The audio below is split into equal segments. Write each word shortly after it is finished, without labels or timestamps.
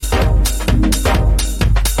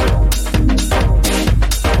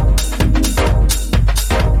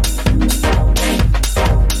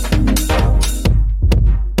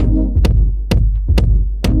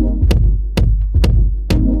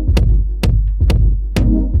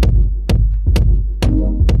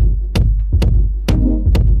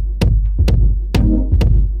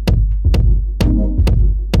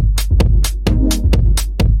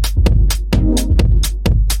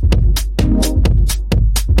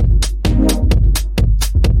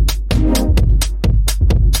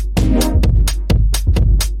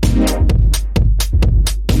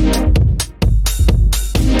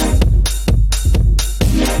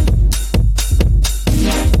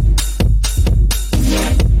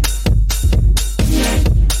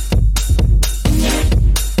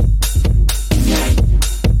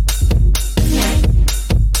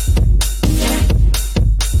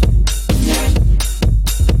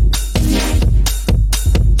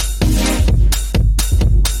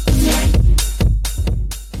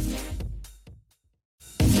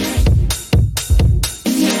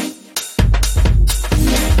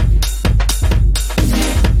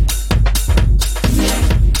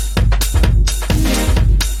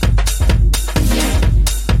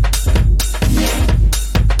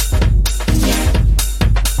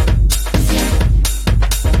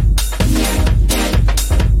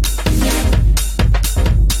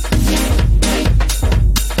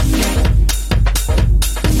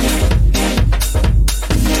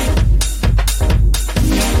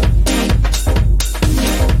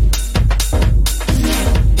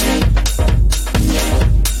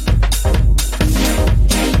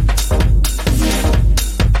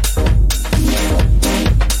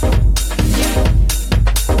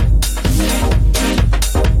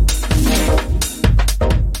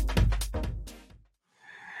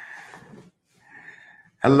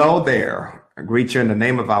Hello there. I greet you in the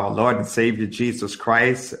name of our Lord and Savior Jesus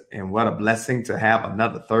Christ. And what a blessing to have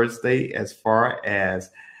another Thursday as far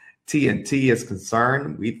as TNT is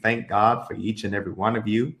concerned. We thank God for each and every one of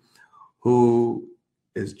you who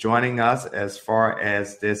is joining us as far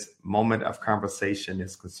as this moment of conversation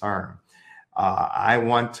is concerned. I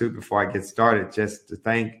want to, before I get started, just to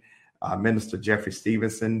thank Minister Jeffrey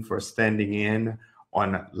Stevenson for standing in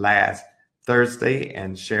on last Thursday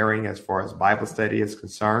and sharing as far as Bible study is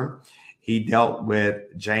concerned. He dealt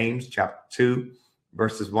with James chapter 2,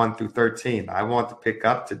 verses 1 through 13. I want to pick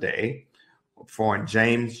up today for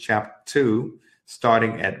James chapter 2,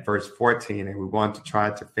 starting at verse 14, and we want to try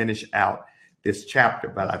to finish out this chapter.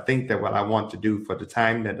 But I think that what I want to do for the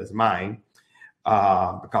time that is mine,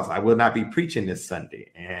 because I will not be preaching this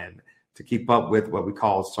Sunday, and to keep up with what we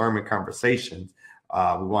call sermon conversations,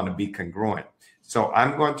 we want to be congruent. So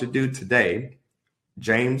I'm going to do today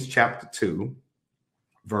James chapter 2,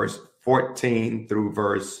 verse 14 through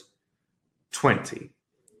verse 20.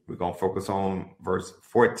 We're going to focus on verse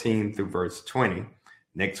 14 through verse 20.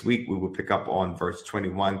 Next week, we will pick up on verse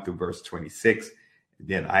 21 through verse 26.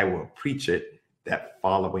 Then I will preach it that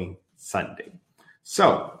following Sunday.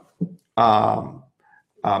 So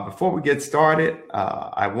before we get started,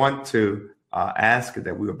 I want to ask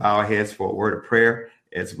that we will bow our heads for a word of prayer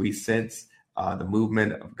as we sense the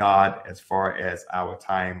movement of God as far as our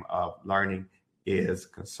time of learning is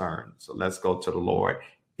concerned. So let's go to the Lord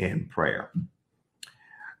in prayer.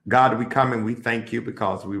 God, we come and we thank you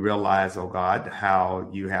because we realize, oh God, how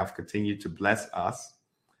you have continued to bless us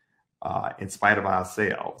in spite of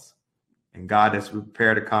ourselves. And God, as we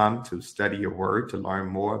prepare to come to study your word, to learn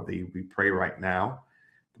more of thee, we pray right now,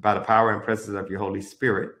 by the power and presence of your Holy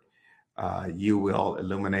Spirit, you will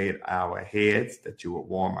illuminate our heads, that you will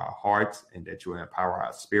warm our hearts, and that you will empower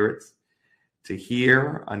our spirits to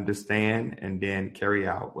hear, understand, and then carry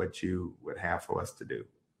out what you would have for us to do.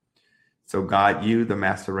 So God, you, the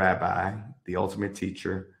master rabbi, the ultimate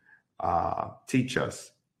teacher, teach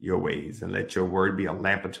us your ways and let your word be a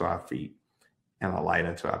lamp unto our feet and a light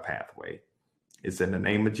unto our pathway. It's in the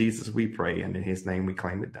name of Jesus we pray, and in his name we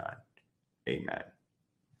claim it done. Amen.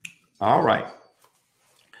 All right.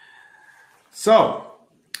 So,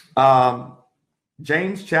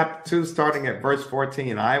 James chapter 2, starting at verse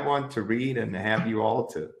 14, I want to read and have you all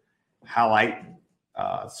to highlight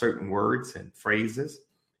certain words and phrases.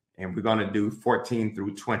 And we're going to do 14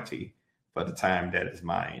 through 20 for the time that is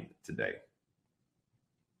mine today.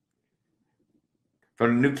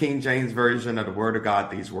 From the New King James Version of the Word of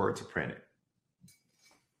God, these words are printed.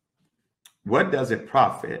 What does it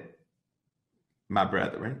profit, my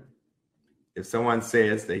brethren, if someone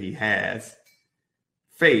says that he has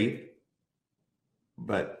faith,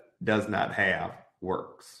 but does not have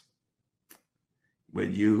works?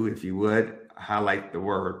 Would you, if you would, highlight the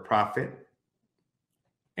word profit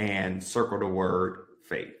and circle the word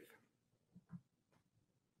faith?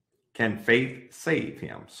 Can faith save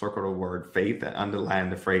him? Circle the word faith and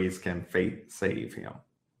underline the phrase, can faith save him?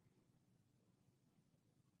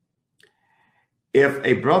 If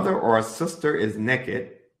a brother or a sister is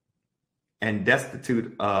naked and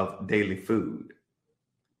destitute of daily food,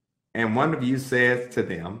 and one of you says to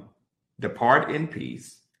them, depart in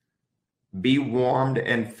peace, be warmed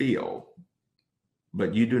and filled,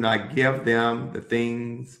 but you do not give them the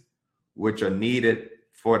things which are needed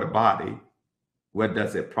for the body, what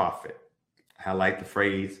does it profit? Highlight the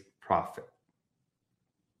phrase profit.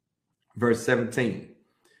 Verse 17,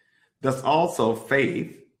 thus also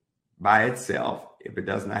faith by itself, if it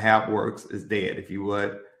does not have works, is dead. If you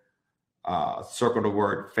would, circle the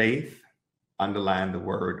word faith, underline the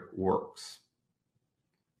word works.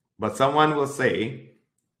 But someone will say,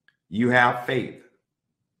 you have faith,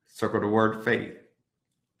 circle the word faith,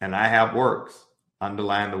 and I have works,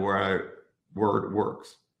 underline the word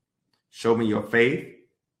works. Show me your faith,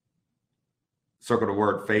 circle the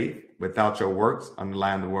word faith, without your works,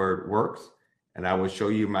 underline the word works, and I will show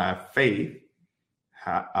you my faith,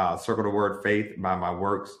 circle the word faith, by my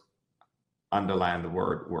works, underline the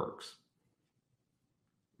word works.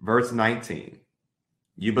 Verse 19,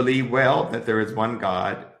 you believe well that there is one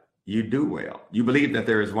God, you do well. You believe that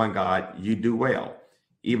there is one God, you do well.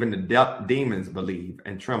 Even the demons believe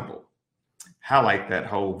and tremble. Highlight that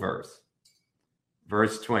whole verse.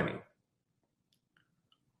 Verse 20,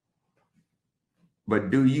 but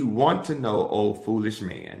do you want to know, O foolish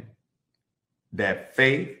man, that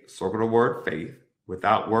faith, circle the word faith,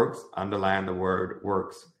 without works, underline the word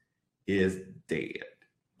works, is dead?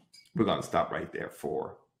 We're going to stop right there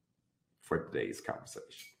for today's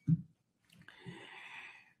conversation.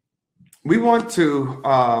 We want to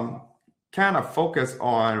kind of focus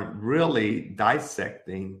on really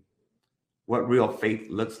dissecting what real faith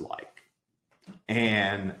looks like.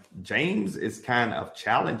 And James is kind of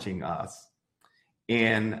challenging us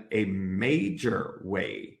in a major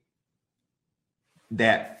way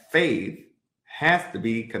that faith has to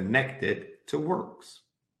be connected to works.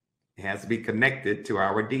 It has to be connected to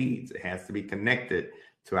our deeds. It has to be connected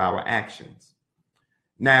to our actions.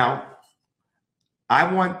 Now,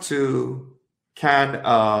 I want to kind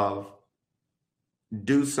of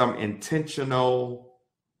do some intentional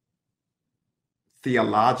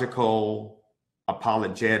theological,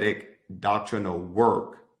 apologetic, doctrinal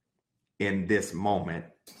work in this moment,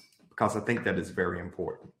 because I think that is very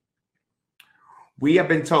important. We have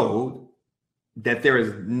been told that there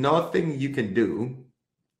is nothing you can do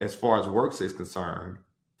as far as works is concerned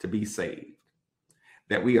to be saved,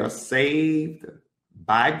 that we are saved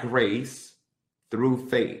by grace through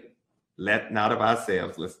faith. Let not of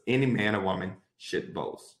ourselves, lest any man or woman should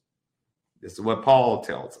boast. This is what Paul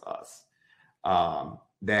tells us,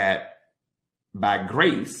 that by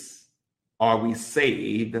grace are we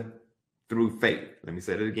saved through faith. Let me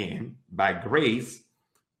say it again. By grace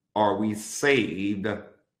are we saved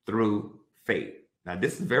through faith. Now,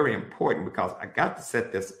 this is very important because I got to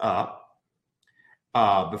set this up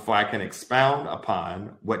before I can expound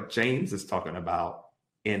upon what James is talking about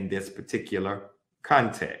in this particular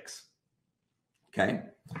context. Okay.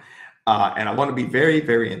 And I want to be very,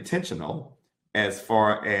 very intentional as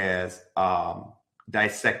far as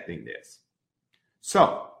dissecting this.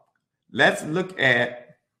 So let's look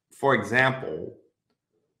at, for example,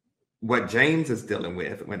 what James is dealing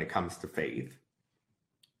with when it comes to faith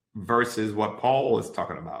versus what Paul is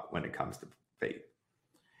talking about when it comes to faith.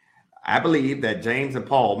 I believe that James and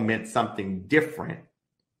Paul meant something different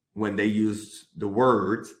when they used the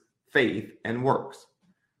words faith and works.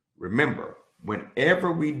 Remember,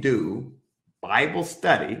 whenever we do Bible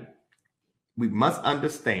study, we must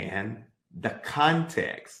understand the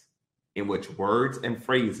context in which words and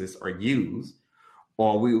phrases are used,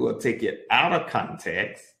 or we will take it out of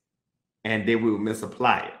context and then we will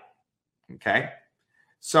misapply it. Okay?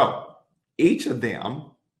 So each of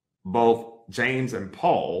them, both James and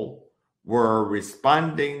Paul, were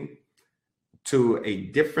responding to a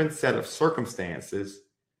different set of circumstances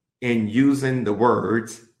in using the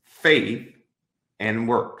words faith and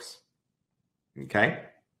works. Okay?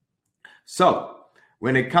 So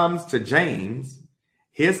when it comes to James,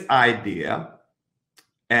 his idea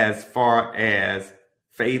as far as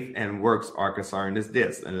faith and works are concerned is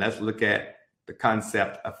this, and let's look at the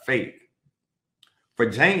concept of faith. For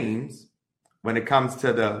James, when it comes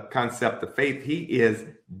to the concept of faith, he is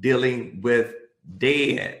dealing with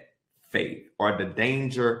dead faith or the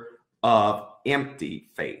danger of empty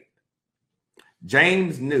faith.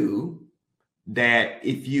 James knew that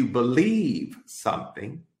if you believe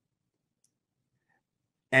something,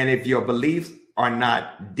 and if your beliefs are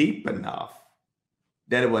not deep enough,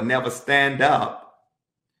 that it will never stand up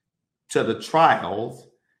to the trials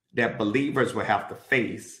that believers will have to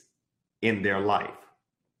face in their life.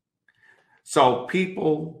 So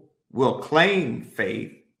people will claim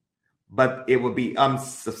faith, but it will be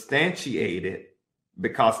unsubstantiated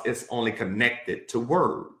because it's only connected to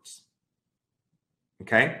words.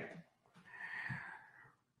 Okay?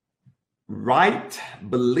 Right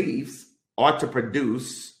beliefs ought to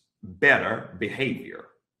produce better behavior.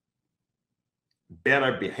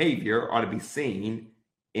 Better behavior ought to be seen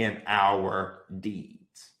in our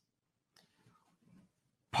deeds.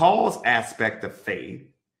 Paul's aspect of faith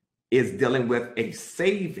is dealing with a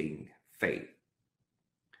saving faith.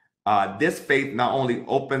 This faith not only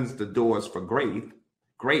opens the doors for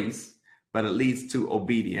grace, but it leads to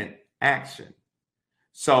obedient action.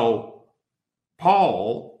 So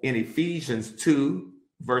Paul in Ephesians 2,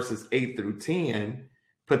 verses 8 through 10,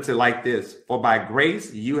 puts it like this: for by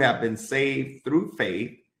grace you have been saved through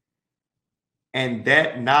faith, and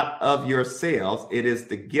that not of yourselves, it is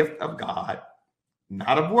the gift of God,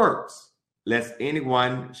 not of works, lest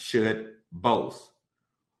anyone should boast.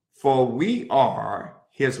 For we are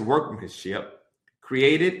his workmanship,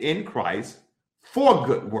 created in Christ for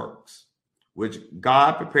good works, which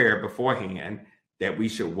God prepared beforehand that we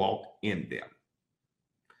should walk in them.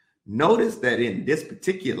 Notice that in this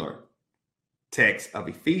particular text of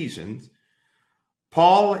Ephesians,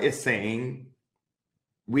 Paul is saying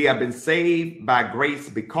we have been saved by grace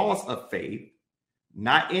because of faith,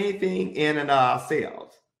 not anything in and of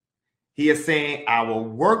ourselves. He is saying our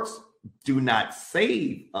works do not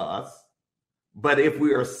save us, but if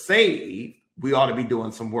we are saved, we ought to be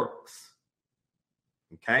doing some works.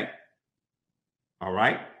 Okay? All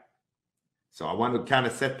right? So I want to kind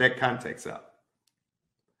of set that context up.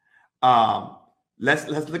 Let's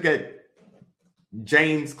look at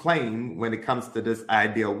James' claim when it comes to this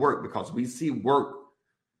idea of work, because we see work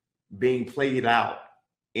being played out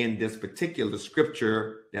in this particular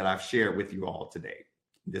scripture that I've shared with you all today.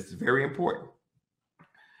 This is very important.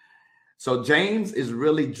 So James is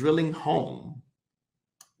really drilling home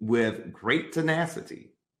with great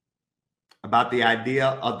tenacity about the idea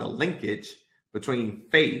of the linkage between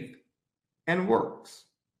faith and works.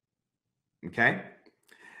 Okay?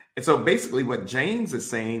 And so basically what James is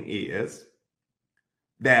saying is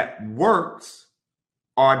that works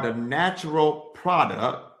are the natural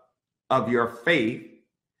product of your faith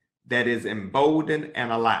that is emboldened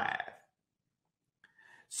and alive.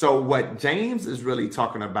 So what James is really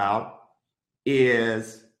talking about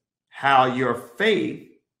is how your faith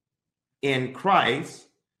in Christ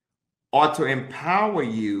ought to empower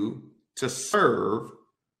you to serve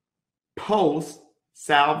post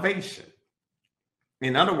salvation.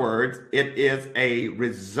 In other words, it is a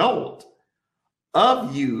result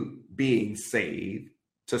of you being saved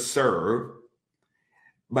to serve.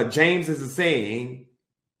 But James is saying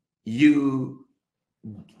you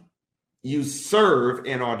serve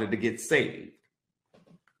in order to get saved.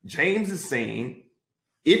 James is saying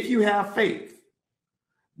if you have faith,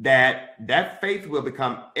 that faith will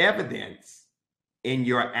become evidence in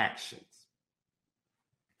your actions.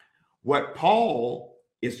 What Paul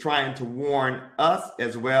is trying to warn us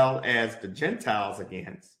as well as the Gentiles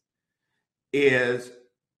against is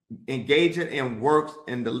engaging in works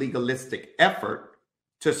in the legalistic effort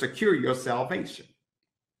to secure your salvation.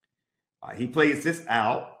 He plays this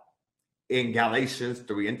out in Galatians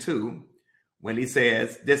 3:2 when he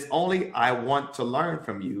says, "This only I want to learn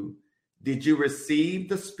from you. Did you receive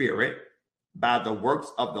the Spirit by the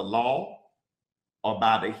works of the law or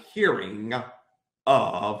by the hearing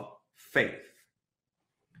of faith?"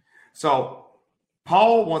 So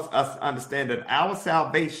Paul wants us to understand that our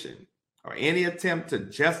salvation, or any attempt to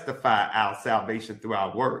justify our salvation through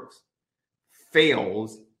our works,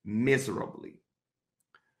 fails miserably.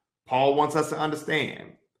 Paul wants us to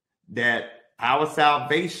understand that our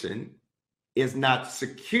salvation is not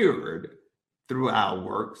secured through our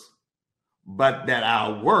works, but that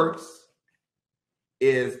our works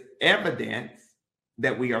is evidence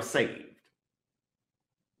that we are saved.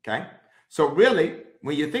 Okay? So really,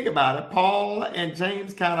 when you think about it, Paul and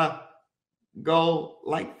James kind of go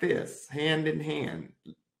like this, hand in hand,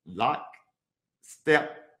 lock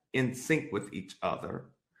step in sync with each other,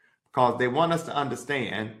 because they want us to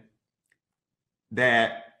understand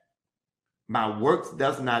that my works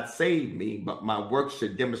does not save me, but my works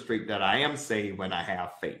should demonstrate that I am saved when I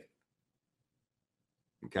have faith.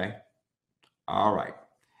 Okay? All right.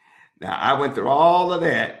 Now, I went through all of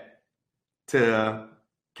that to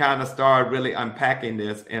kind of start really unpacking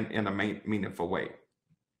this in a meaningful way.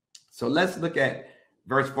 So let's look at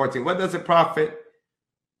verse 14. What does it profit,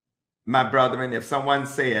 my brethren, if someone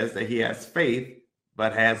says that he has faith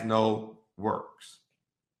but has no works?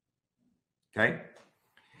 Okay.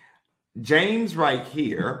 James right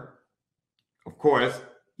here, of course,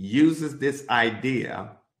 uses this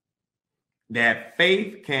idea that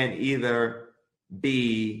faith can either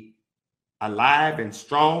be alive and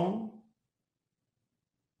strong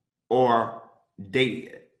or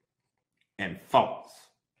dead and false.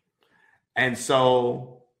 And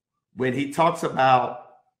so when he talks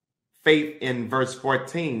about faith in verse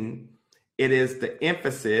 14, it is the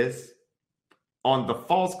emphasis on the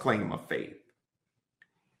false claim of faith.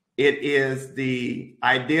 It is the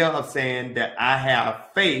idea of saying that I have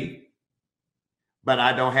faith, but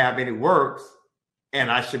I don't have any works,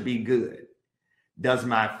 and I should be good. Does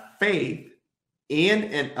my faith in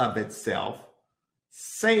and of itself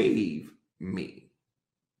save me?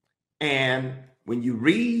 And when you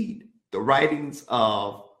read the writings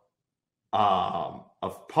of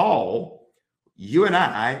Paul, you and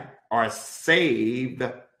I are saved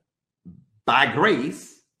by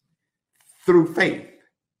grace through faith.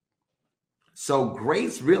 So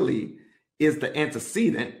grace really is the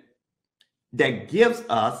antecedent that gives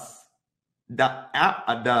us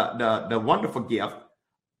the wonderful gift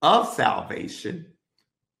of salvation.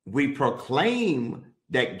 We proclaim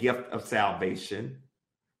that gift of salvation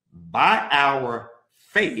by our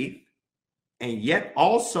faith, and yet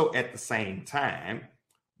also at the same time,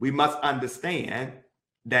 we must understand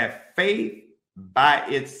that faith by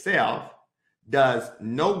itself does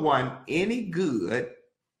no one any good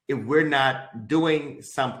if we're not doing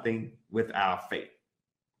something with our faith.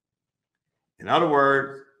 In other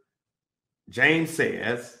words, James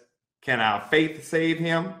says, can our faith save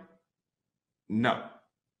him? No.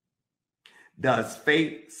 Does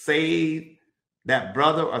faith save that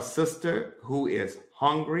brother or sister who is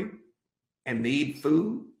hungry and need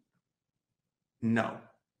food? No.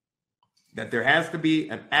 That there has to be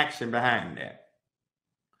an action behind that.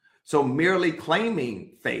 So merely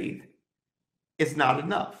claiming faith is not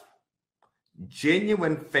enough.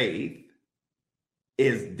 Genuine faith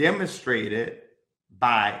is demonstrated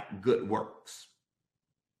by good works.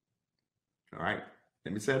 All right,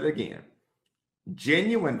 let me say it again.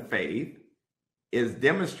 Genuine faith is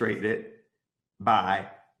demonstrated by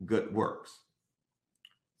good works.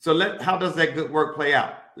 So how does that good work play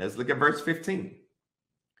out? Let's look at verse 15.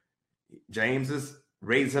 James is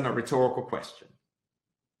raising a rhetorical question.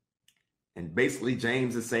 And basically,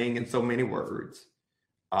 James is saying in so many words,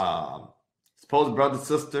 suppose brother,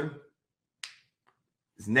 sister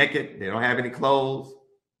is naked, they don't have any clothes,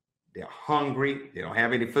 they're hungry, they don't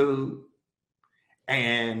have any food,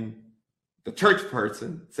 and the church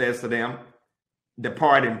person says to them,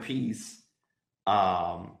 depart in peace,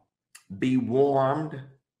 be warmed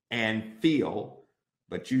and filled,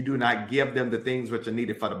 but you do not give them the things which are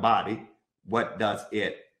needed for the body. What does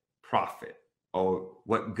it profit? Or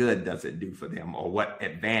what good does it do for them? Or what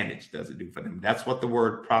advantage does it do for them? That's what the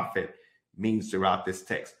word profit means throughout this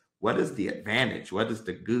text. What is the advantage? What is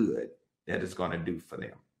the good that it's going to do for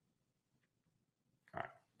them? All right.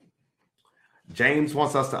 James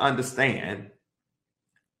wants us to understand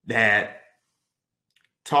that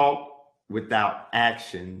talk without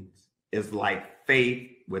actions is like faith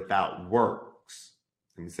without works.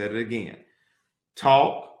 Let me say it again.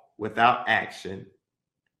 Talk without action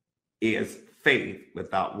is faith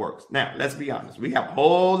without works. Now, let's be honest. We have a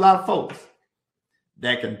whole lot of folks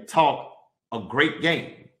that can talk a great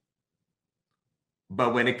game,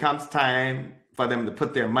 but when it comes time for them to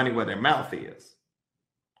put their money where their mouth is,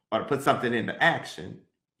 or to put something into action,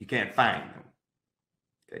 you can't find them.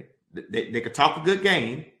 Okay, they could talk a good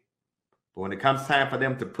game, but when it comes time for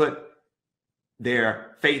them to put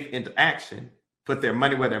their faith into action, put their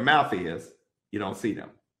money where their mouth is, you don't see them.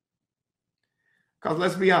 Because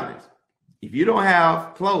let's be honest, if you don't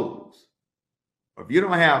have clothes, or if you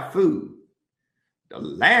don't have food, the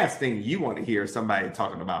last thing you want to hear is somebody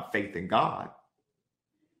talking about faith in God.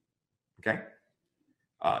 Okay?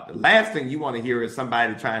 The last thing you want to hear is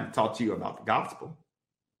somebody trying to talk to you about the gospel.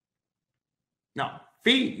 No,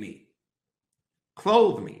 feed me,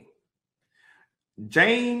 clothe me.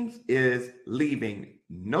 James is leaving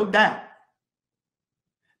no doubt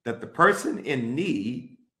that the person in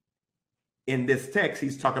need in this text,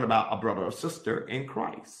 he's talking about a brother or sister in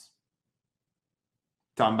Christ.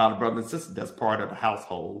 Talking about a brother and sister that's part of the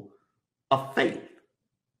household of faith.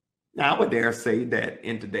 Now, I would dare say that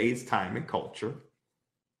in today's time and culture,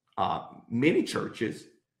 many churches,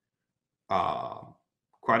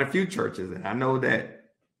 quite a few churches, and I know that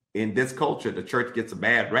in this culture, the church gets a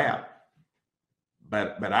bad rap,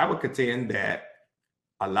 but I would contend that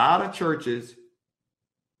a lot of churches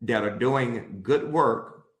that are doing good work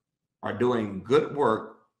are doing good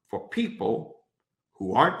work for people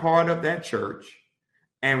who aren't part of that church,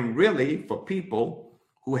 and really for people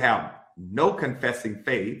who have no confessing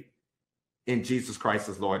faith in Jesus Christ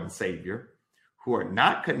as Lord and Savior, who are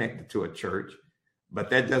not connected to a church, but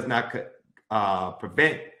that does not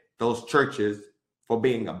prevent those churches for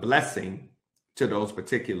being a blessing to those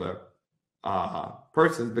particular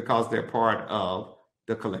persons because they're part of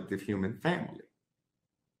the collective human family.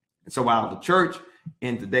 And so while the church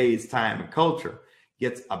in today's time and culture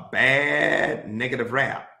gets a bad negative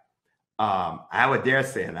rap, I would dare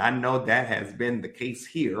say, and I know that has been the case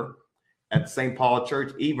here at the St. Paul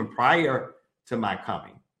Church, even prior to my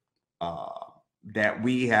coming, that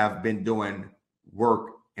we have been doing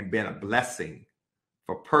work and been a blessing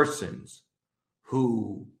for persons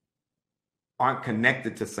who aren't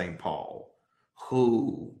connected to St. Paul,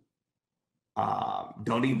 who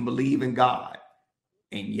don't even believe in God.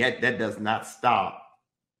 And yet that does not stop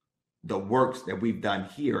the works that we've done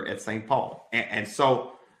here at St. Paul. And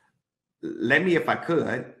so let me, if I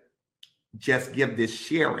could, just give this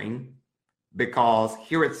sharing, because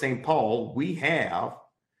here at St. Paul, we have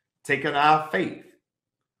taken our faith,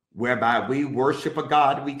 whereby we worship a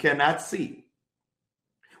God we cannot see.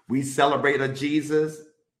 We celebrate a Jesus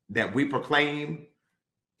that we proclaim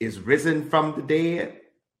is risen from the dead.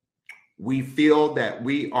 We feel that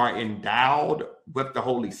we are endowed with the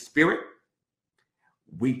Holy Spirit.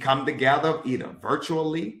 We come together either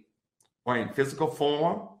virtually or in physical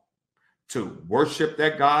form to worship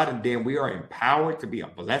that God, and then we are empowered to be a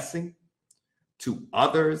blessing to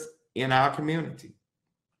others in our community.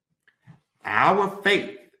 Our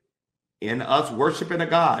faith in us worshiping a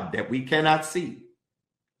God that we cannot see,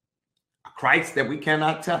 a Christ that we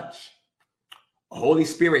cannot touch, a Holy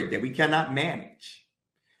Spirit that we cannot manage,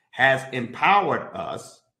 has empowered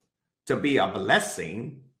us to be a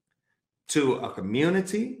blessing to a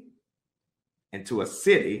community and to a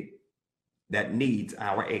city that needs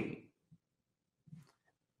our aid.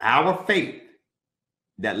 Our faith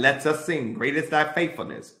that lets us sing, "Great is thy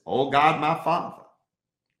faithfulness, O God, my Father."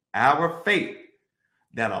 Our faith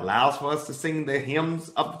that allows for us to sing the hymns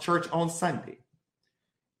of the church on Sunday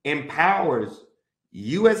empowers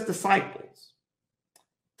you as disciples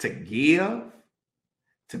to give,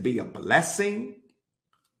 to be a blessing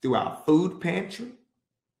through our food pantry,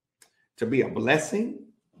 to be a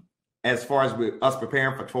blessing as far as us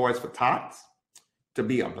preparing for Toys for Tots, to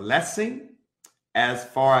be a blessing as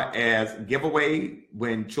far as giveaway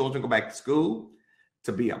when children go back to school,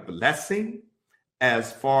 to be a blessing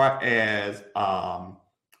as far as our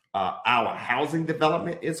housing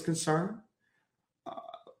development is concerned.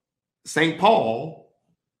 St. Paul,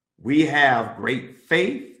 we have great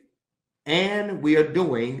faith and we are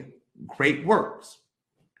doing great works.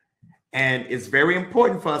 And it's very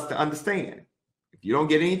important for us to understand, if you don't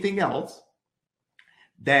get anything else,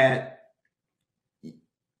 that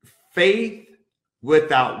faith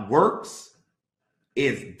without works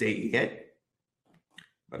is dead,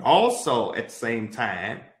 but also at the same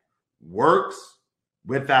time, works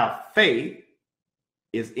without faith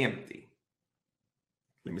is empty.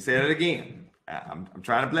 Let me say that again. I'm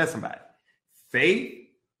trying to bless somebody. Faith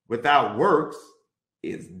without works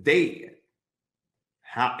is dead.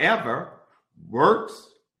 However,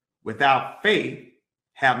 works without faith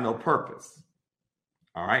have no purpose.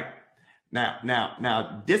 All right.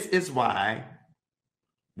 Now, this is why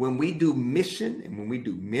when we do mission and when we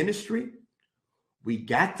do ministry, we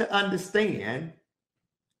got to understand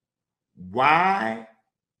why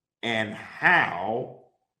and how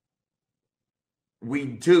we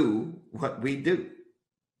do what we do.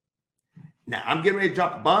 Now, I'm getting ready to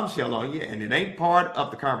drop a bombshell on you, and it ain't part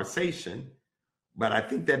of the conversation, but I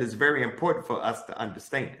think that is very important for us to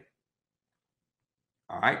understand.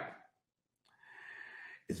 All right.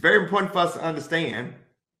 It's very important for us to understand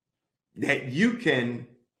that you can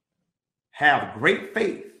have great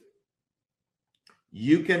faith.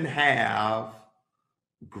 You can have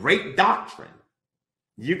great doctrine.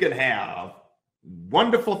 You can have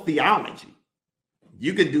wonderful theology.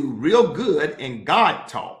 You can do real good in God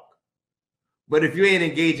talk. But if you ain't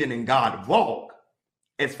engaging in God walk,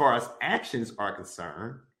 as far as actions are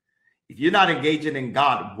concerned, if you're not engaging in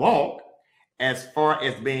God walk, as far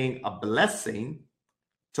as being a blessing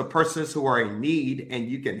to persons who are in need, and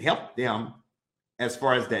you can help them as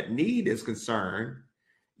far as that need is concerned,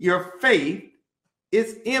 your faith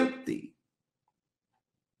is empty.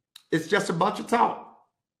 It's just a bunch of talk.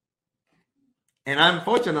 And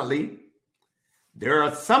unfortunately, there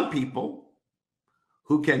are some people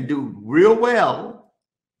who can do real well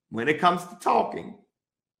when it comes to talking,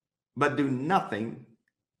 but do nothing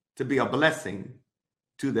to be a blessing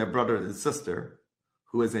to their brother and sister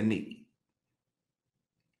who is in need.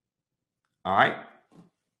 All right.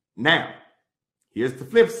 Now, here's the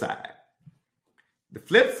flip side. The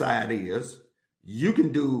flip side is you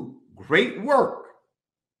can do great work,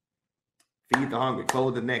 feed the hungry,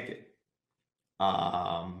 clothe the naked,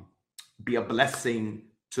 be a blessing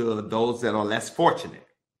to those that are less fortunate.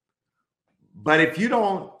 But if you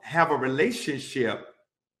don't have a relationship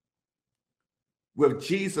with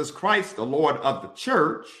Jesus Christ, the Lord of the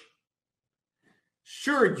church,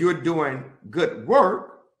 sure, you're doing good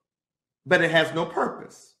work, but it has no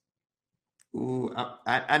purpose. Ooh,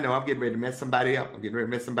 I know I'm getting ready to mess somebody up.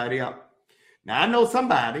 Now, I know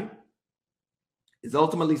somebody is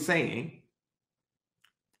ultimately saying,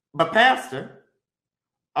 but Pastor,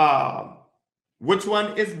 which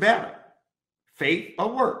one is better, faith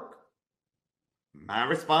or work? My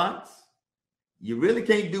response, you really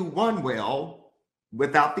can't do one well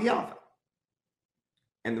without the other.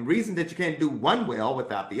 And the reason that you can't do one well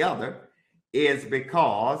without the other is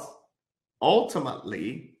because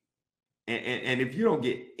ultimately, and if you don't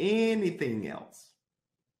get anything else,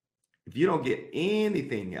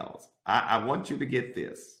 I want you to get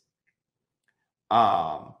this.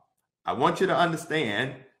 I want you to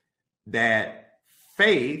understand that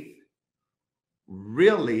faith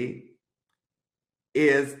really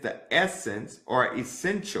is the essence or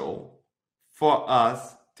essential for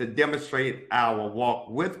us to demonstrate our walk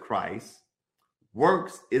with Christ.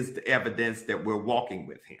 Works is the evidence that we're walking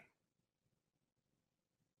with him.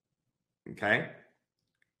 Okay?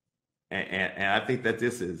 And I think that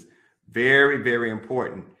this is very, very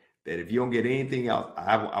important, that if you don't get anything else,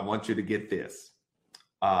 I want you to get this.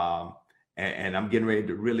 And I'm getting ready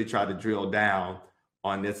to really try to drill down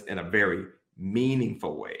on this in a very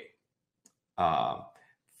meaningful way.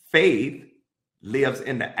 Faith lives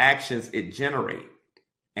in the actions it generates.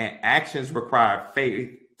 and actions require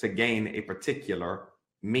faith to gain a particular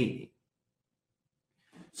meaning.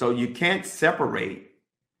 So you can't separate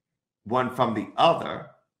one from the other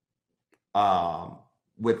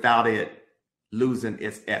without it losing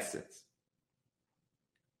its essence.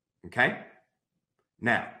 Okay?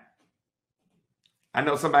 Now, I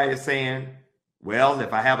know somebody is saying, well,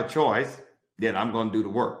 if I have a choice, then I'm going to do the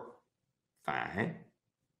work. Fine.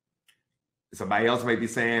 Somebody else may be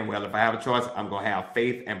saying, well, if I have a choice, I'm going to have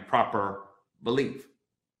faith and proper belief.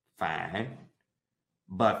 Fine.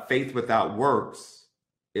 But faith without works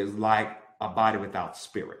is like a body without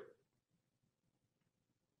spirit.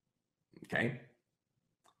 Okay?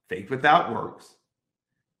 Faith without works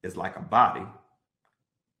is like a body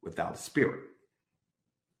without a spirit.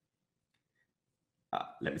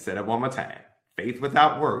 Let me say that one more time. Faith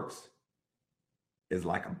without works is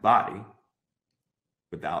like a body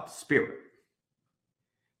without spirit.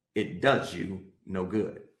 It does you no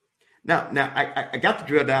good. Now, I got to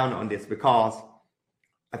drill down on this because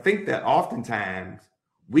I think that oftentimes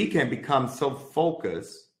we can become so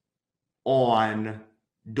focused on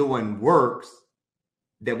doing works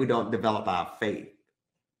that we don't develop our faith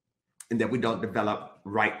and that we don't develop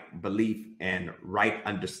right belief and right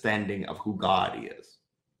understanding of who God is.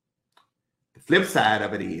 The flip side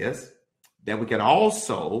of it is that we can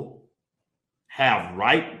also have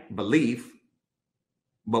right belief,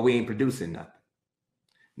 but we ain't producing nothing.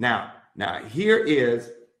 Now here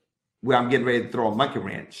is where I'm getting ready to throw a monkey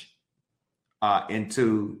wrench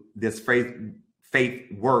into this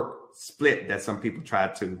faith work split that some people try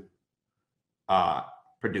to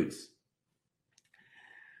produce.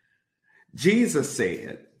 Jesus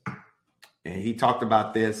said, and he talked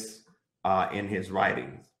about this in his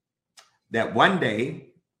writings, that one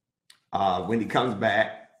day when he comes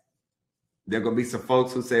back, there are going to be some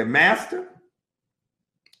folks who say, Master,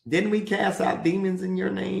 didn't we cast out demons in your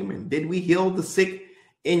name? And did we heal the sick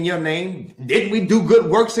in your name? Did we do good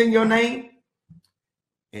works in your name?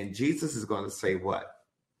 And Jesus is going to say what?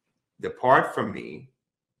 Depart from me,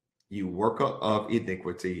 you worker of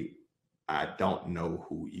iniquity. I don't know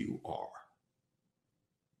who you are.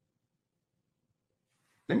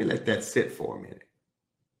 Let me let that sit for a minute.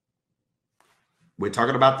 We're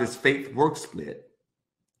talking about this faith work split.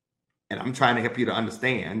 And I'm trying to help you to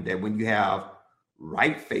understand that when you have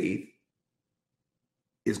right faith,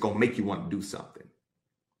 it's going to make you want to do something.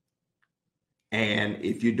 And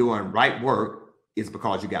if you're doing right work, it's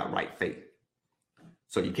because you got right faith.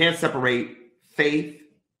 So you can't separate faith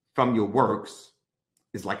from your works.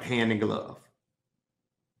 It's like hand and glove.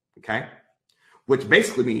 Okay? Which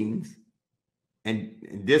basically means, and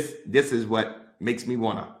this is what makes me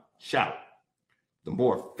want to shout. The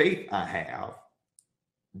more faith I have,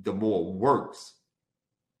 the more works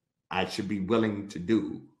I should be willing to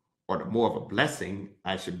do, or the more of a blessing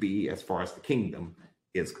I should be as far as the kingdom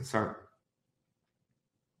is concerned.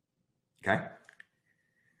 Okay?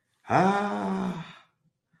 I'm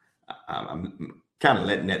kind of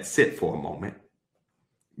letting that sit for a moment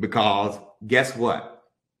because guess what?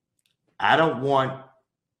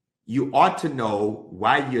 You ought to know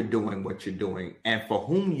why you're doing what you're doing and for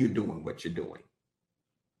whom you're doing what you're doing.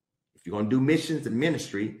 If you're going to do missions and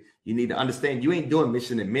ministry, you need to understand you ain't doing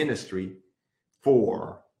mission and ministry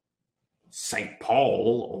for St.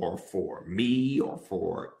 Paul or for me or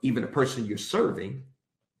for even the person you're serving.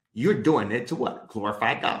 You're doing it to what?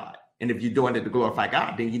 Glorify God. And if you're doing it to glorify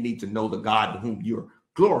God, then you need to know the God to whom you're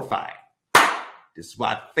glorifying. This is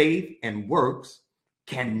why faith and works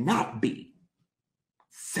cannot be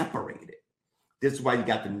separated. This is why you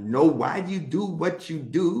got to know why you do what you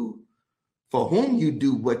do, for whom you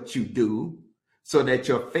do what you do, so that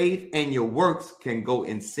your faith and your works can go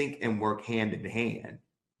in sync and work hand in hand.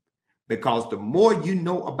 Because the more you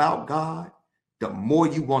know about God, the more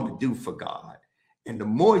you want to do for God. And the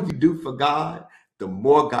more you do for God, the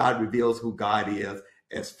more God reveals who God is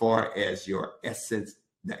as far as your essence,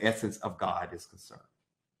 the essence of God is concerned.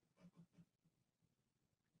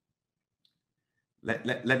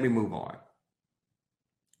 Let me move on.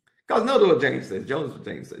 Because notice what James says.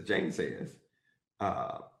 James says,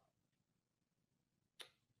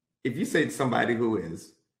 if you say to somebody who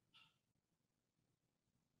is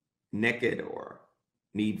naked or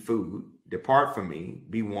need food, depart from me,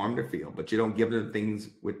 be warmed or filled, but you don't give them things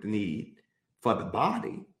with the need for the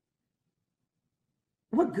body,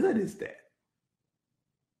 what good is that?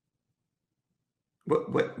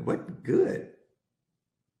 What good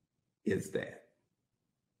is that?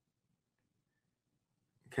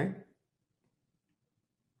 Okay.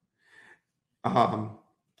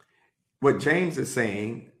 What James is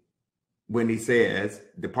saying when he says,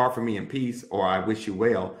 depart from me in peace, or I wish you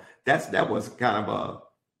well, that was kind of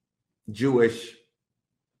Jewish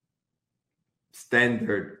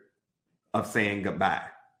standard of saying goodbye.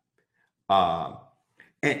 And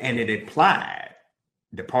it implied,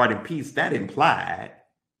 depart in peace, that implied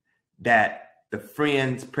that the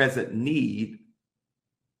friend's present need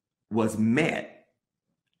was met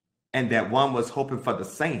and that one was hoping for the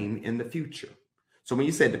same in the future. So when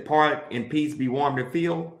you said depart in peace, be warmed and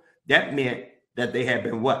filled, that meant that they had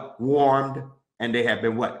been what? Warmed, and they had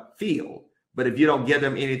been what? Filled. But if you don't give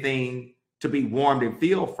them anything to be warmed and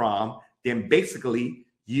filled from, then basically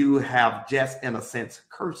you have just, in a sense,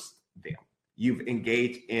 cursed them. You've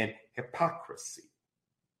engaged in hypocrisy.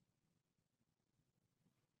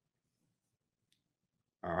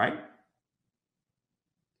 All right.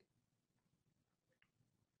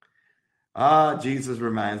 Jesus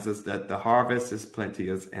reminds us that the harvest is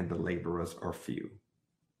plenteous and the laborers are few.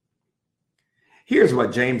 Here's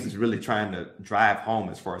what James is really trying to drive home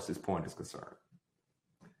as far as this point is concerned.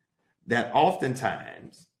 That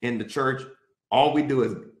oftentimes in the church, all we do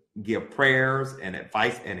is give prayers and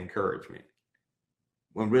advice and encouragement,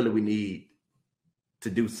 when really we need to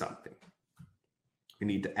do something. We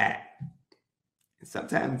need to act. And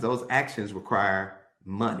sometimes those actions require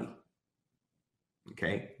money.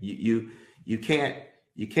 Okay, you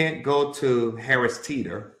can't go to Harris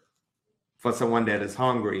Teeter for someone that is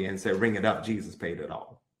hungry and say, ring it up, Jesus paid it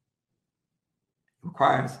all. It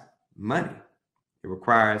requires money. It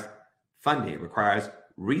requires funding. It requires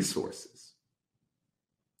resources.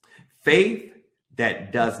 Faith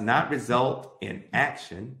that does not result in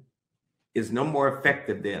action is no more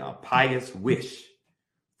effective than a pious wish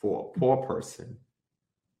for a poor person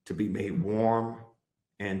to be made warm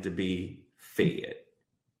and to be fed.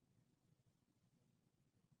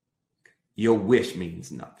 Your wish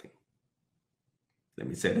means nothing. Let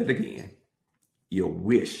me say that again. Your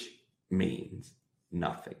wish means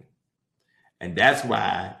nothing. And that's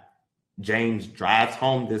why James drives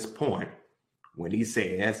home this point when he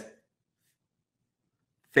says,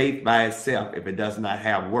 faith by itself, if it does not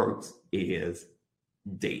have works, is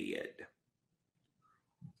dead.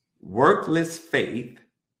 Workless faith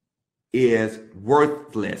is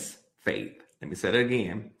worthless faith. Let me say that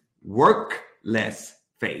again. Workless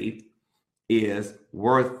faith is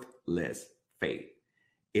worthless faith.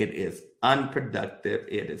 It is unproductive.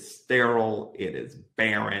 It is sterile. It is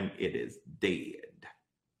barren. It is dead.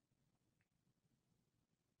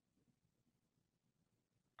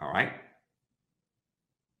 All right.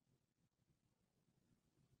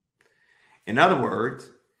 In other words,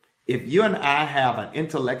 if you and I have an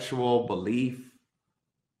intellectual belief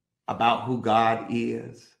about who God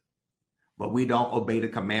is, but we don't obey the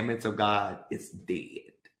commandments of God, it's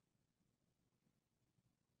dead.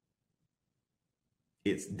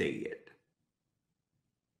 It's dead.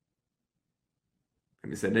 Let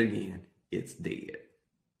me say that again. It's dead.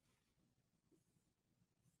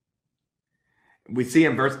 We see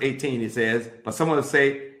in verse 18, it says, but someone will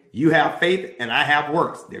say, you have faith and I have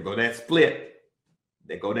works. There go that split.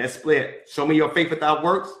 There go that split. Show me your faith without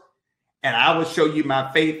works, and I will show you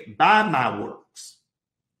my faith by my works.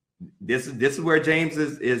 This is where James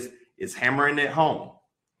is hammering it home.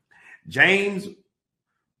 James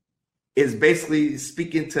is basically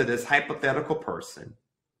speaking to this hypothetical person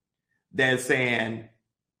that's saying,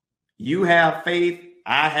 you have faith,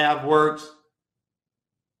 I have works.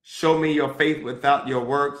 Show me your faith without your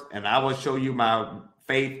works, and I will show you my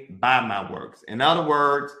faith by my works. In other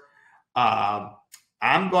words,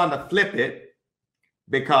 I'm going to flip it,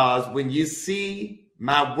 because when you see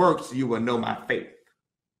my works, you will know my faith.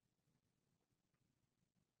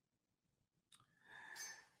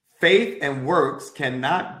 Faith and works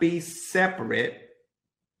cannot be separate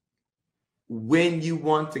when you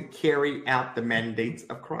want to carry out the mandates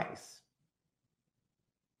of Christ.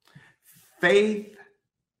 Faith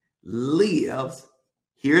lives,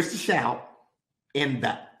 here's the shout, in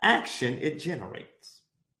the action it generates.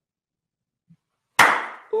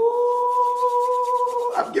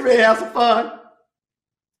 Ooh, I'm getting ready to have some fun.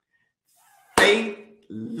 Faith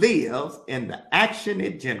lives in the action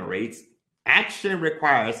it generates. Action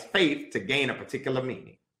requires faith to gain a particular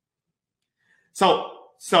meaning. So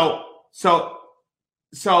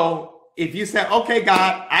if you say, okay,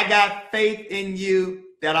 God, I got faith in you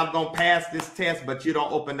that I'm going to pass this test, but you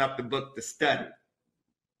don't open up the book to study.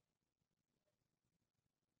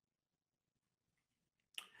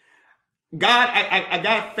 God, I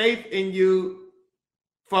got faith in you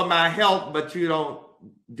for my health, but you don't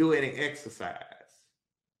do any exercise.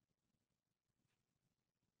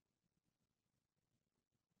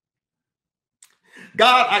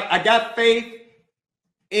 God, I got faith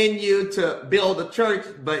in you to build a church,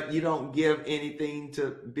 but you don't give anything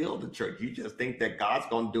to build a church. You just think that God's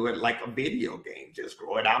going to do it like a video game, just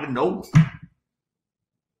grow it out of nowhere.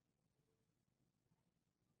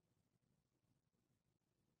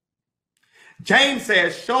 James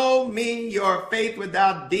says, show me your faith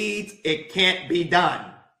without deeds. It can't be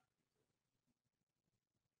done.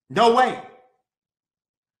 No way.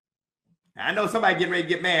 I know somebody getting ready to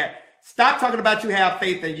get mad. Stop talking about you have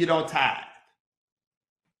faith and you don't tithe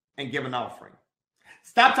and give an offering.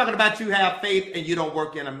 Stop talking about you have faith and you don't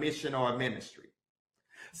work in a mission or a ministry.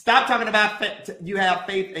 Stop talking about you have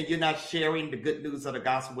faith and you're not sharing the good news of the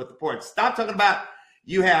gospel with the poor. Stop talking about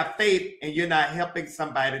you have faith and you're not helping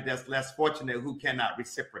somebody that's less fortunate who cannot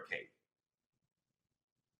reciprocate.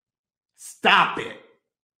 Stop it.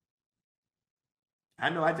 I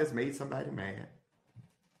know I just made somebody mad.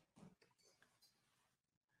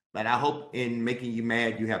 But I hope in making you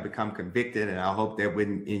mad, you have become convicted. And I hope that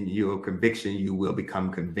when in your conviction, you will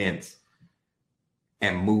become convinced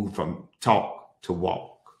and move from talk to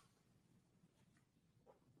walk.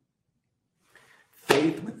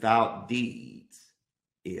 Faith without deeds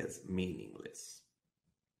is meaningless.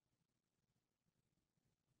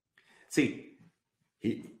 See,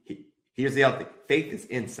 here's the other thing. Faith is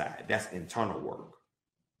inside. That's internal work.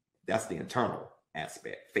 That's the internal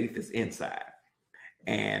aspect. Faith is inside.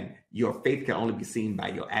 And your faith can only be seen by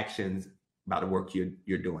your actions, by the work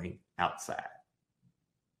you're doing outside.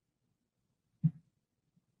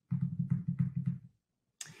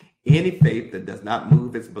 Any faith that does not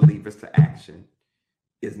move its believers to action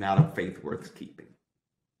is not a faith worth keeping.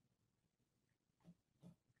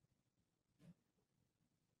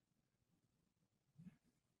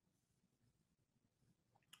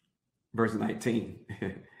 Verse 19.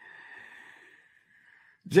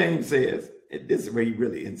 James says, and this is where he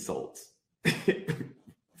really insults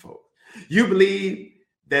folks. You believe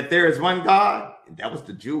that there is one God? And that was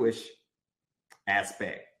the Jewish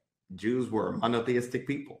aspect. Jews were monotheistic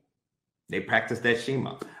people. They practiced that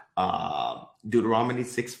Shema. Deuteronomy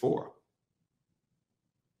 6:4.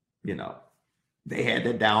 You know, they had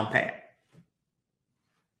that down pat.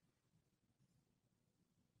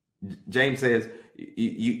 James says,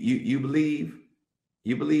 you believe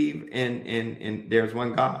in there's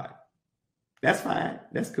one God. That's fine.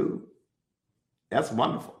 That's cool. That's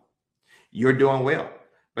wonderful. You're doing well.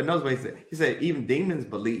 But notice what he said. He said, even demons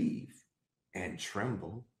believe and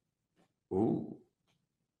tremble. Ooh.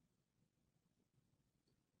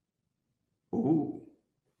 Ooh.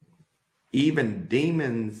 Even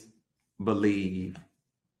demons believe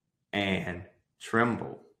and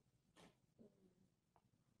tremble.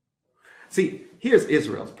 See, here's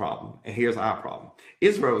Israel's problem, and here's our problem.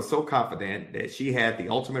 Israel was so confident that she had the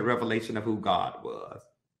ultimate revelation of who God was.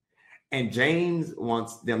 And James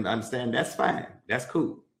wants them to understand that's fine. That's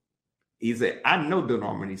cool. He said, I know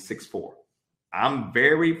Deuteronomy 6:4. I'm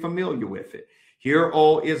very familiar with it. Hear,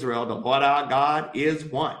 O Israel, the Lord our God is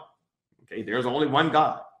one. Okay, there's only one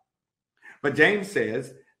God. But James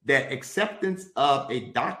says that acceptance of a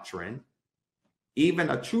doctrine, even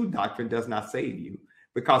a true doctrine, does not save you.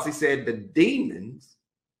 Because he said the demons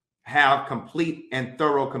have complete and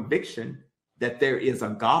thorough conviction that there is a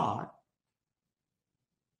God.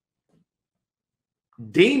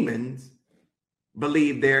 Demons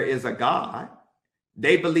believe there is a God.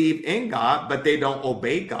 They believe in God, but they don't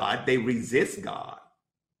obey God. They resist God.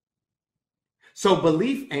 So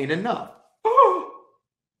belief ain't enough.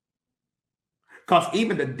 Because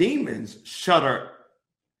even the demons shudder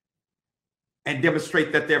and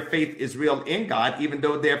demonstrate that their faith is real in God, even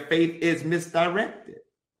though their faith is misdirected.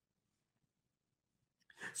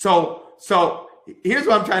 So here's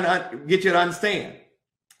what I'm trying to get you to understand.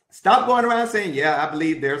 Stop going around saying, yeah, I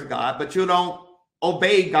believe there's God, but you don't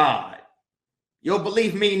obey God. Your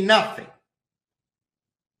belief means nothing.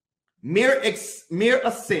 Mere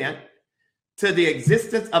assent to the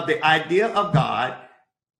existence of the idea of God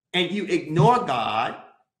and you ignore God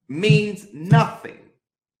means nothing.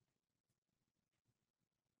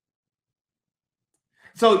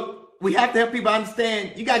 So we have to help people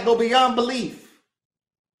understand you got to go beyond belief.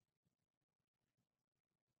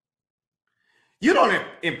 You don't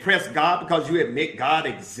impress God because you admit God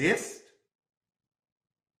exists.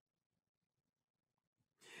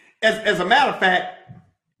 As a matter of fact,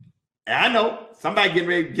 and I know somebody getting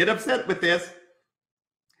ready to get upset with this.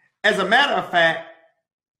 As a matter of fact,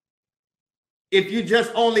 if you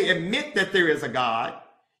just only admit that there is a God,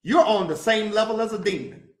 you're on the same level as a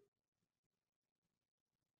demon.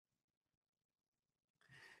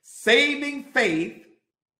 Saving faith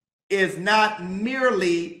is not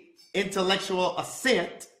merely intellectual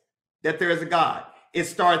assent that there is a God. It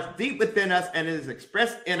starts deep within us and it is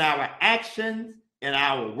expressed in our actions, in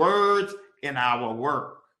our words, in our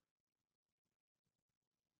work.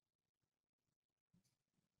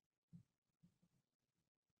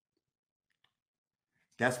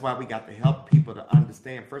 That's why we got to help people to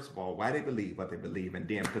understand, first of all, why they believe what they believe, and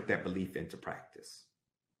then put that belief into practice.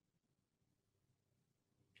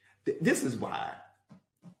 This is why,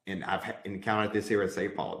 and I've encountered this here at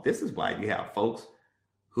St. Paul, this is why you have folks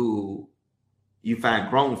who, you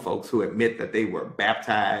find grown folks who admit that they were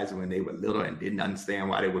baptized when they were little and didn't understand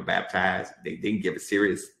why they were baptized. They didn't give a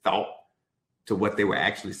serious thought to what they were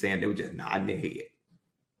actually saying. They were just nodding their head.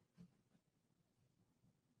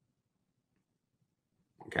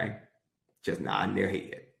 Okay, just nodding their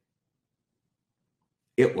head.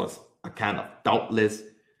 It was a kind of thoughtless,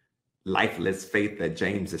 lifeless faith that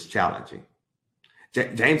James is challenging.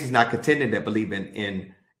 James is not contending that believing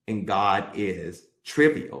in God is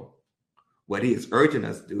trivial. What he is urging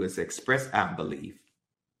us to do is express our belief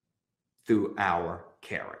through our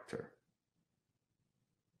character.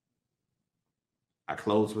 I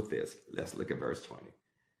close with this. Let's look at verse 20.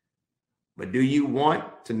 But do you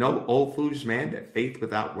want to know, O foolish man, that faith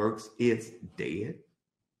without works is dead?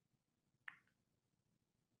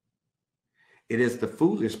 It is the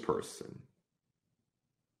foolish person.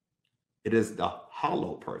 It is the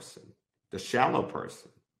hollow person, the shallow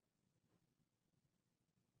person,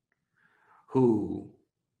 who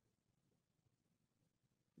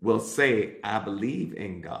will say, I believe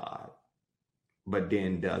in God, but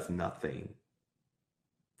then does nothing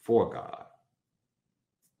for God.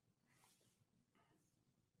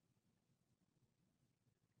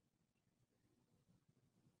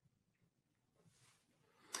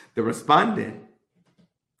 The respondent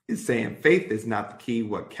is saying faith is not the key.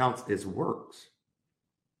 What counts is works.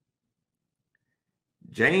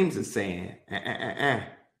 James is saying,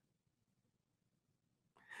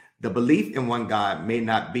 The belief in one God may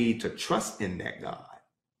not be to trust in that God.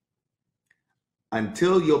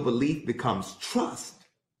 Until your belief becomes trust,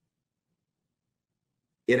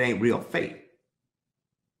 it ain't real faith.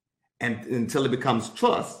 And until it becomes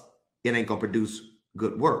trust, it ain't going to produce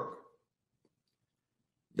good work.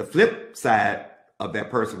 The flip side of that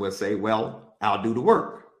person will say, well, I'll do the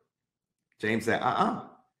work. James said,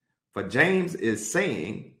 For James is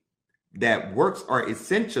saying that works are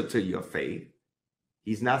essential to your faith.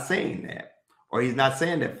 He's not saying that. Or he's not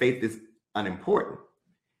saying that faith is unimportant.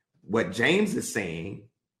 What James is saying,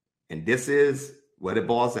 and this is what it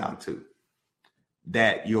boils down to,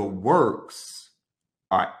 that your works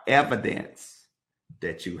are evidence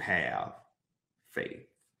that you have faith.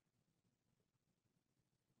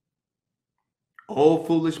 Oh,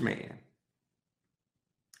 foolish man.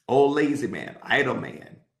 Oh, lazy man, idle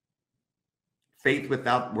man. Faith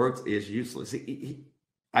without works is useless.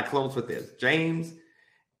 I close with this. James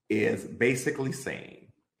is basically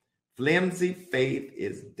saying flimsy faith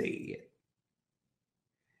is dead.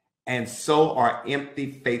 And so are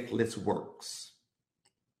empty, faithless works.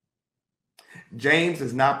 James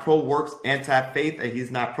is not pro-works, anti-faith, and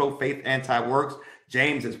he's not pro-faith, anti-works.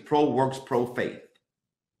 James is pro-works, pro-faith.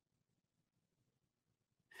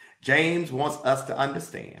 James wants us to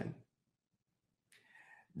understand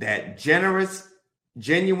that generous,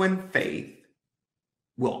 genuine faith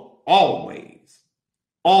will always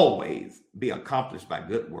be accomplished by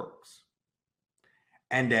good works.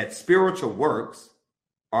 And that spiritual works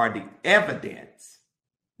are the evidence,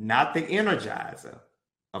 not the energizer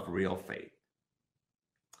of real faith.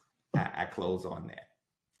 I close on that.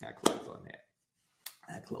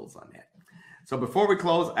 So before we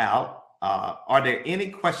close out, are there any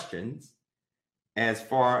questions as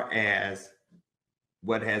far as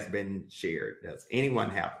what has been shared? Does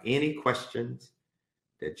anyone have any questions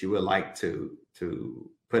that you would like to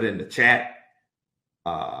put in the chat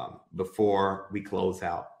before we close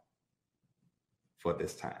out for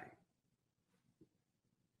this time?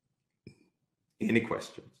 Any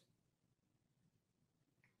questions?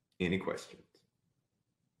 Any questions?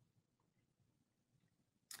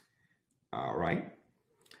 All right.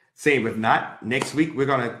 Same. If not, next week we're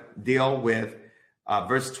going to deal with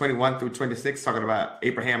verse 21 through 26, talking about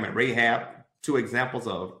Abraham and Rahab, two examples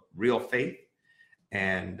of real faith.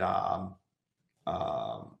 And let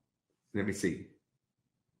me see.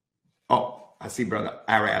 Oh, I see Brother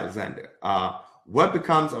Ira Alexander. What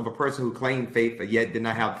becomes of a person who claimed faith but yet did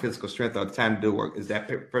not have physical strength or the time to do work? Is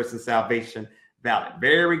that person's salvation valid?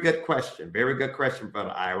 Very good question. Very good question,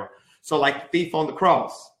 Brother Ira. So like the thief on the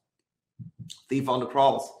cross.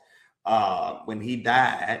 When he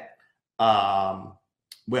died,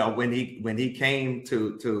 when he came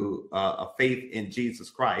to a faith in Jesus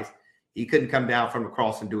Christ, he couldn't come down from the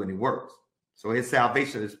cross and do any works. So his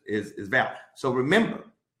salvation is valid. So remember,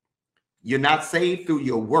 you're not saved through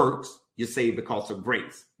your works. You're saved because of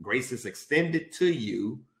grace. Grace is extended to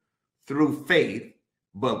you through faith.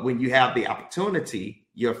 But when you have the opportunity,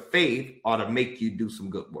 your faith ought to make you do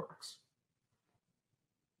some good works.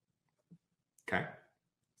 Okay.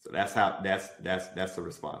 So that's the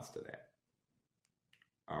response to that.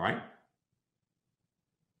 All right.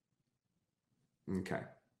 Okay.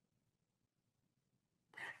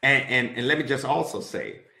 And let me just also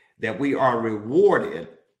say that we are rewarded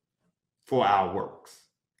for our works.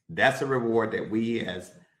 That's a reward that we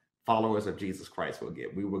as followers of Jesus Christ will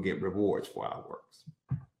get. We will get rewards for our works.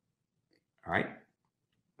 All right.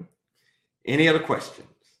 Any other questions?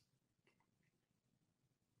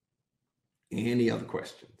 Any other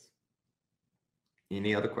questions?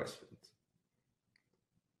 Any other questions?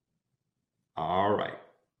 All right.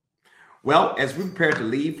 Well, as we prepare to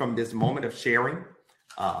leave from this moment of sharing,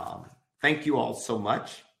 thank you all so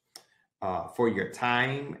much for your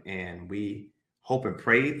time. And we hope and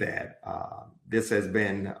pray that this has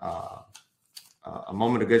been a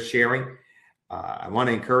moment of good sharing. I want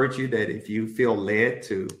to encourage you that if you feel led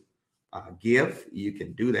to give, you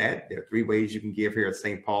can do that. There are 3 ways you can give here at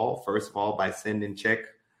St. Paul. First of all, by sending check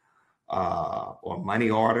or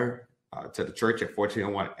money order to the church at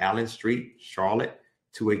 1401 Allen Street, Charlotte,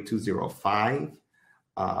 28205.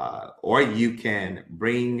 Or you can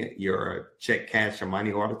bring your check, cash, or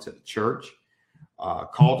money order to the church.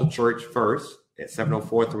 Call the church first at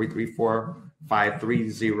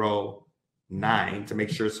 704-334-5309 to make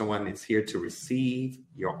sure someone is here to receive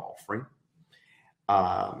your offering.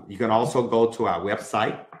 You can also go to our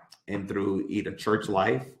website, and through either Church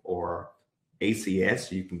Life or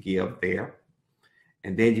ACS, you can give there.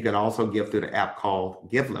 And then you can also give through the app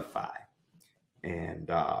called Givelify.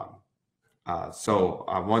 And so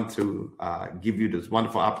I want to give you this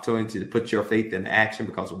wonderful opportunity to put your faith into action,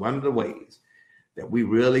 because one of the ways that we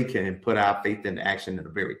really can put our faith into action in a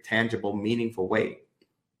very tangible, meaningful way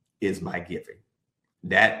is by giving.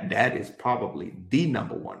 That is probably the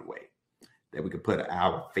number one way that we could put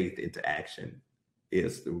our faith into action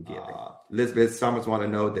is through giving. Elizabeth Summers want to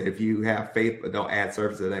know that if you have faith but don't add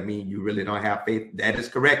service, does that mean you really don't have faith? That is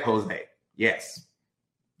correct, Jose. Yes.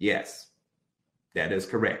 Yes. That is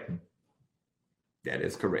correct. That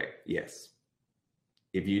is correct. Yes.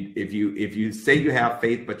 If you say you have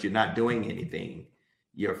faith but you're not doing anything,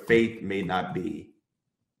 your faith may not be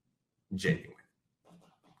genuine.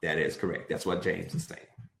 That is correct. That's what James is saying.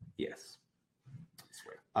 Yes.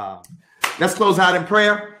 Let's close out in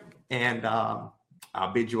prayer, and I'll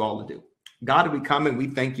bid you all adieu. God, we come and we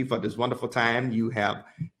thank you for this wonderful time. You have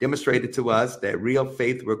demonstrated to us that real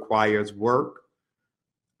faith requires work.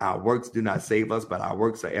 Our works do not save us, but our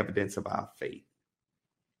works are evidence of our faith.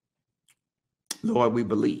 Lord, we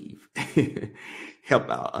believe. Help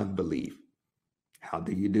our unbelief. How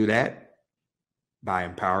do you do that? By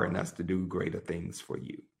empowering us to do greater things for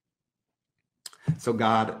you. So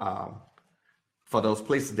God, for those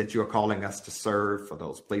places that you're calling us to serve, for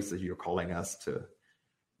those places you're calling us to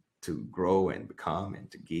grow and become and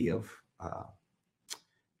to give,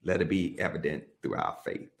 let it be evident through our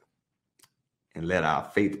faith. And let our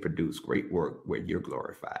faith produce great work where you're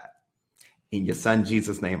glorified. In your son,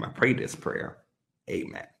 Jesus' name, I pray this prayer.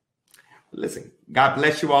 Amen. Listen, God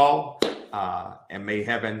bless you all, and may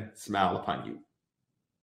heaven smile upon you.